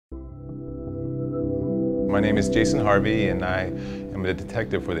My name is Jason Harvey, and I am a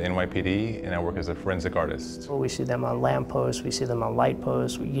detective for the NYPD, and I work as a forensic artist. We see them on lampposts, we see them on light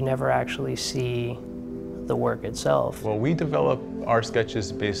posts. You never actually see the work itself. Well, we develop our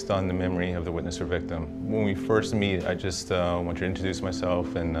sketches based on the memory of the witness or victim. When we first meet, I just want to introduce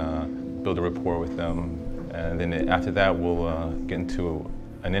myself and build a rapport with them. And then after that, we'll get into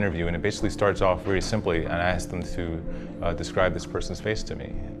an interview, and it basically starts off very simply, and I ask them to describe this person's face to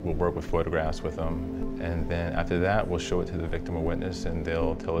me. We'll work with photographs with them, and then after that, we'll show it to the victim or witness, and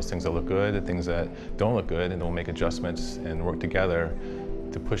they'll tell us things that look good, and things that don't look good, and we'll make adjustments and work together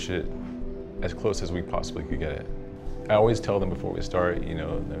to push it as close as we possibly could get it. I always tell them before we start, you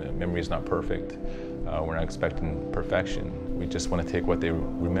know, the memory is not perfect. We're not expecting perfection. We just want to take what they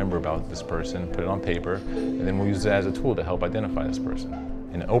remember about this person, put it on paper, and then we'll use it as a tool to help identify this person.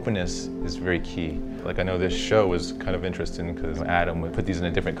 And openness is very key. Like, I know this show was kind of interesting because Adam would put these in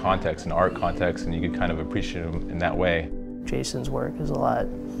a different context, an art context, and you could kind of appreciate them in that way. Jason's work is a lot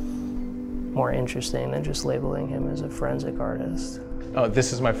more interesting than just labeling him as a forensic artist. Oh,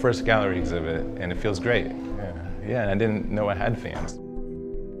 this is my first gallery exhibit, and it feels great. Yeah, and I didn't know I had fans.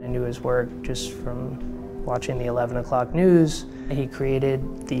 I knew his work just from watching the 11 o'clock news. He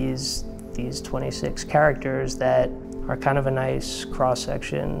created these 26 characters that are kind of a nice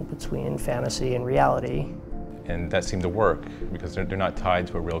cross-section between fantasy and reality. And that seemed to work because they're not tied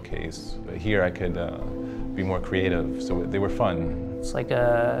to a real case. But here I could be more creative, so they were fun. It's like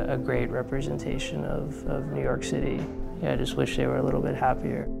a great representation of New York City. Yeah, I just wish they were a little bit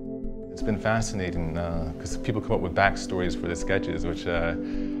happier. It's been fascinating because people come up with backstories for the sketches, which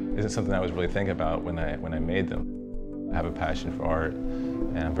isn't something I was really thinking about when I made them. I have a passion for art,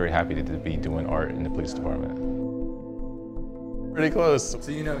 and I'm very happy to be doing art in the police department. Pretty close.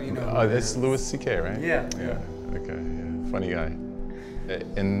 So you know. It's Louis C.K., right? Yeah. Yeah. Okay. Yeah. Funny guy.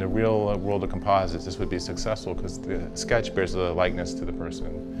 In the real world of composites, this would be successful because the sketch bears the likeness to the person,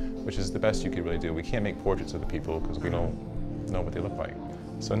 which is the best you could really do. We can't make portraits of the people because we don't know what they look like.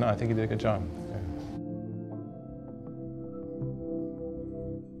 So no, I think he did a good job. Yeah.